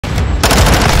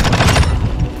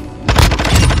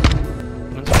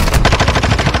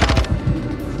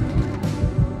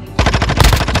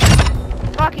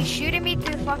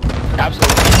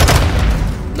Absolutely.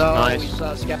 No, Nice. he's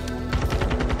scav.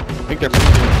 I think they're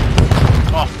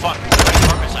Oh fuck! Right,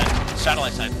 carpet side,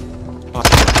 satellite side.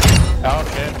 Oh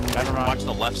shit, never mind. Watch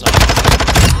the left side.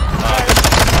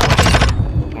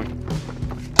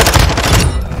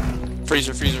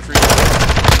 Freezer.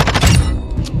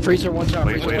 Freezer, one shot.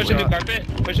 Wait, Pushing through carpet.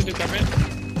 Pushing through carpet.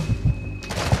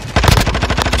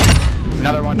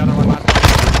 Another one, last one.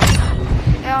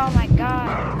 Oh my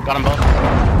god. Got them both.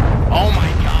 Oh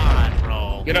my god,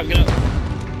 bro. Get up.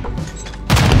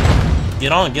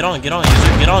 Get on,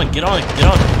 user, get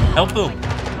on. Help him.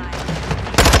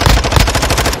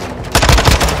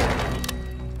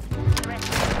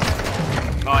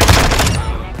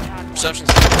 Reception.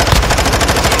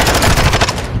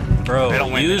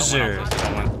 Bro, user.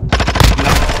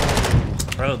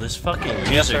 Bro, this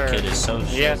fucking user kid is so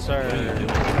shit. Yes, sir.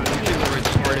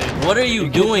 What are you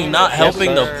doing not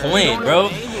helping the point, bro?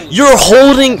 You're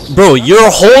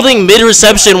holding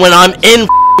mid-reception when I'm in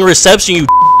reception, you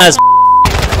ass.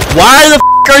 Why the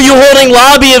are you holding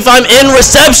lobby if I'm in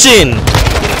reception?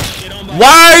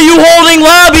 Why are you holding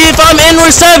lobby if I'm in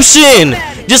reception?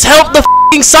 Just help the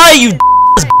site, you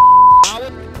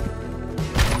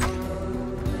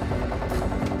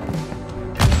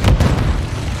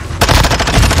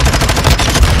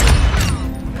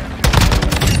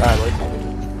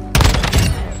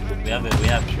We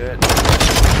have shit.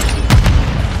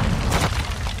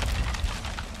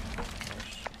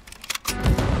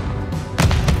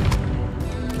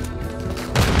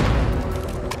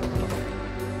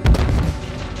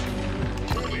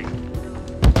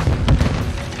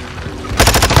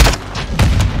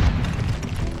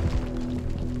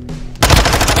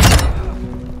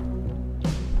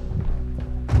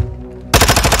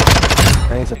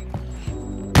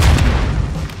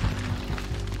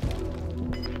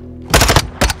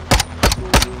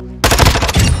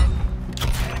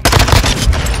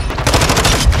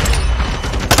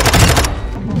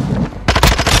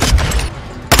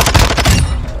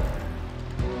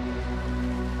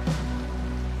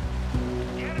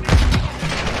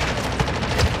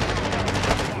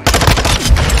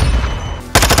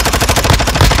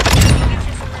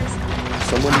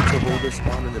 Someone needs to hold their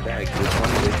spawn in the bag. They're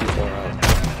trying way too far out.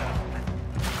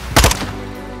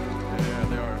 Yeah,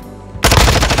 they are.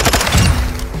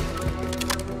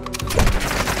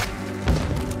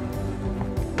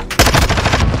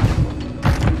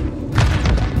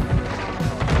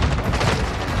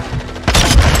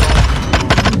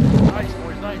 Nice,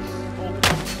 boys, nice.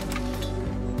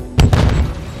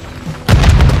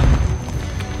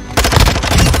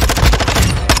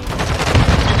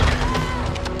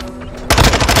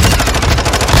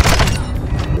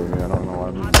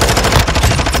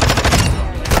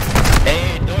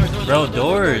 Bro,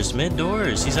 doors, mid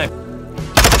doors. He's like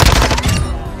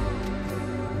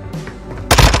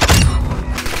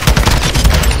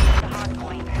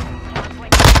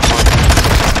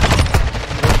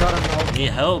need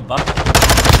help, Bob.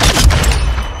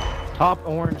 Top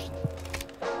orange.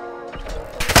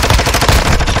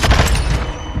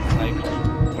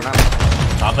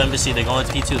 Top embassy, they go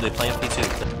into P2, they play in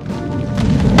P2.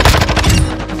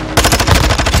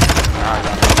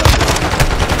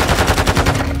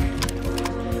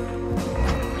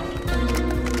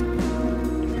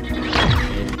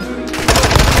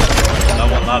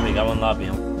 Got one lobby.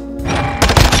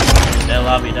 Dead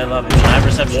lobby. I have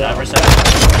reception,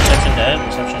 Reception dead.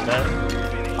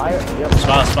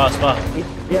 Spot.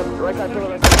 Yep, right side,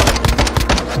 right side.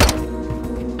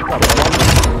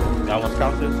 Got one.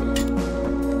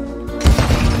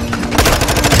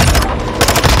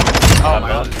 Oh my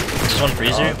god. This one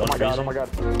freezer, Oh my god.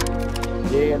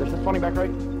 Yeah, there's just spawning back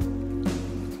right.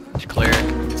 It's clear.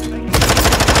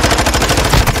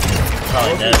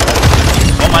 Probably dead.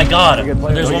 Oh my god!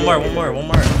 There's one more. In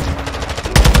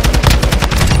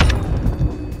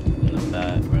the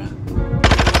back, bro.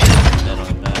 Dead on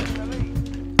the back.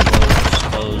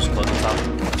 Close the top.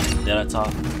 Dead at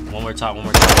top. One more top. Woo!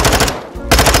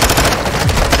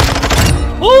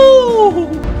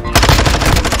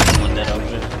 One dead over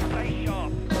there.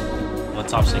 One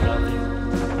top single out there.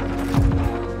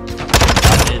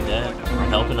 Top dead. I'm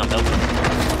helping. I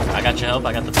got your help.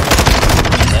 I got the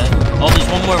dead. Oh, there's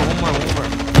one more.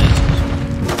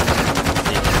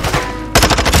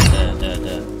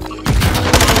 Dead.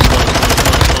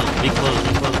 Be close.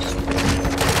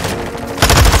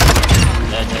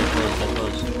 Dead,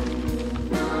 close.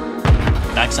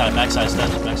 Backside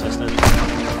steps. I'm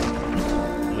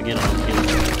gonna get him.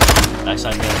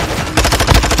 Backside dead.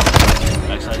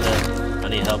 I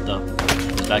need help though.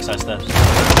 His backside steps.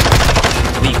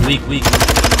 Weak.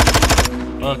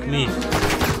 Fuck me.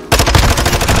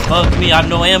 Fuck me, I have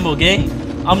no ammo, gang.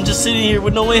 I'm just sitting here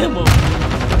with no ammo.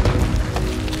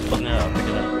 Oh, no, I'll pick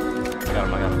it up. I got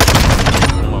him.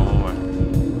 One more.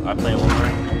 I play one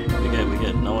more. We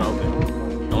good. No one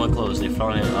open. No one close. They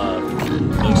found it.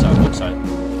 Milk side.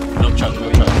 Milk truck.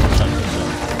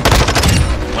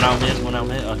 One out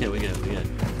mid. Okay, we good.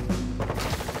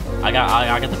 I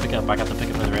got the pickup. I got the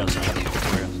pickup of the rails.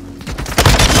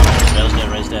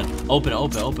 Rails dead. Open.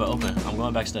 I'm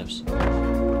going back steps.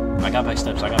 I got back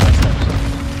steps. We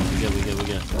good.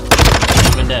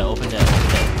 Open dead.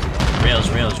 Rails.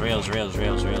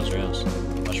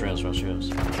 Watch rails.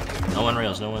 No one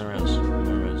rails.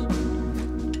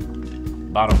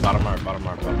 Bottom mark.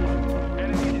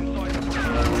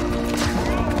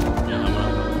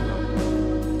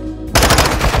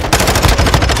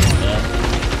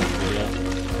 Yeah,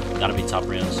 gotta be top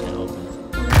rails and open.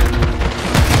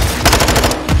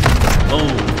 Oh!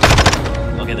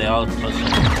 Okay, they all close.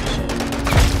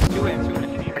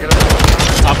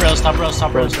 Top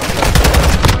rails.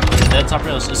 Dead top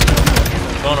rails.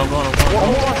 Going on.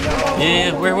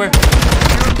 Yeah, where?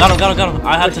 Got him.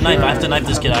 I have to knife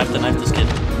this kid.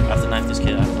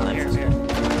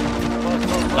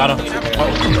 Got him.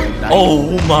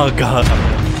 Oh my god.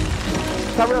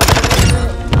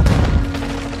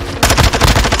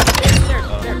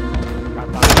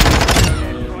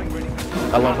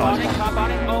 I love that.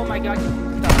 Oh my god.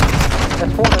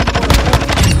 That's four.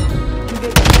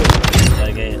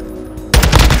 Yeah.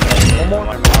 One more.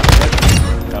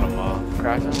 Got them all.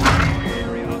 Crashing.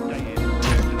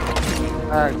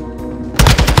 Alright. You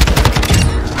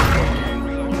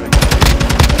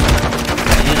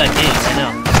need that gate right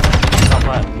now. Top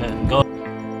right. Yeah, go.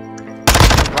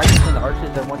 Right between the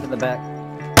arches and one's in the back.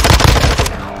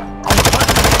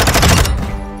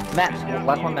 Matt,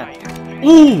 last one, Matt.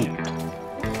 Ooh!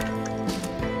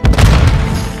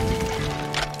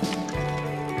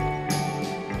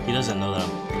 He doesn't know that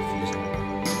I'm refusing.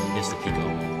 He gets the peek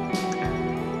over.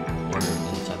 Or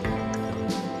inside the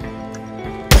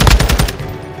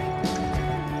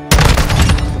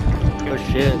Oh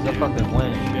shit, they fucking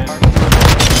win. Dead.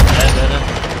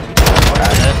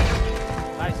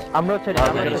 Nice. I'm rotating.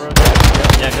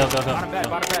 Yeah, go. Bottom bed.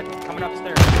 Coming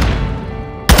upstairs.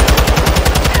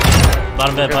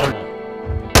 Bottom bed. I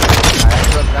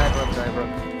broke.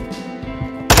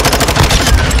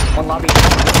 One lobby.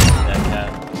 That cat.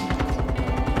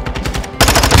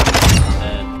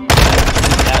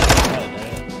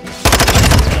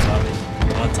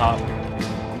 One top.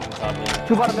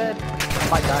 Two bottom bed. I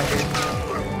might die here.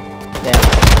 Damn.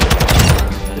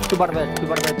 There's two bottom bed.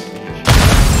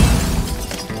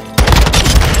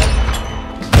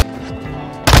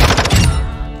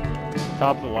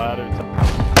 Top of the ladder.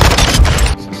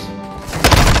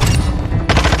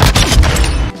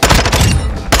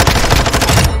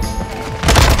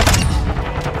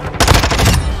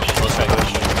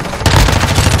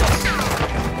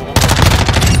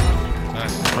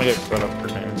 I'm gonna get put up for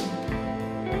now.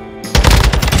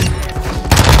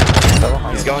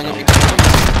 He's going in.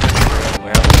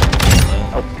 Warehouse.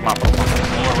 Oh, pop up.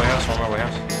 One more warehouse.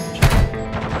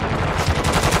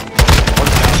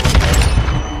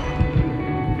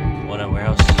 One at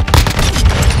warehouse.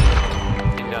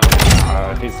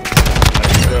 He's. I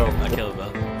killed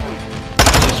both.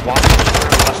 Just one. I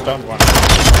stunned one.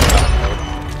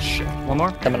 Shit. One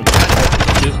more. Coming. Two.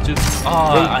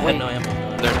 Oh, I had no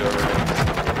ammo. They're door.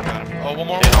 Oh, one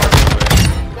more.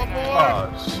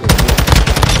 Oh, shit.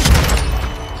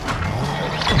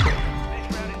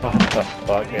 What the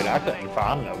fuck, dude? I couldn't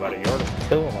find nobody. You were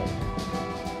killing them.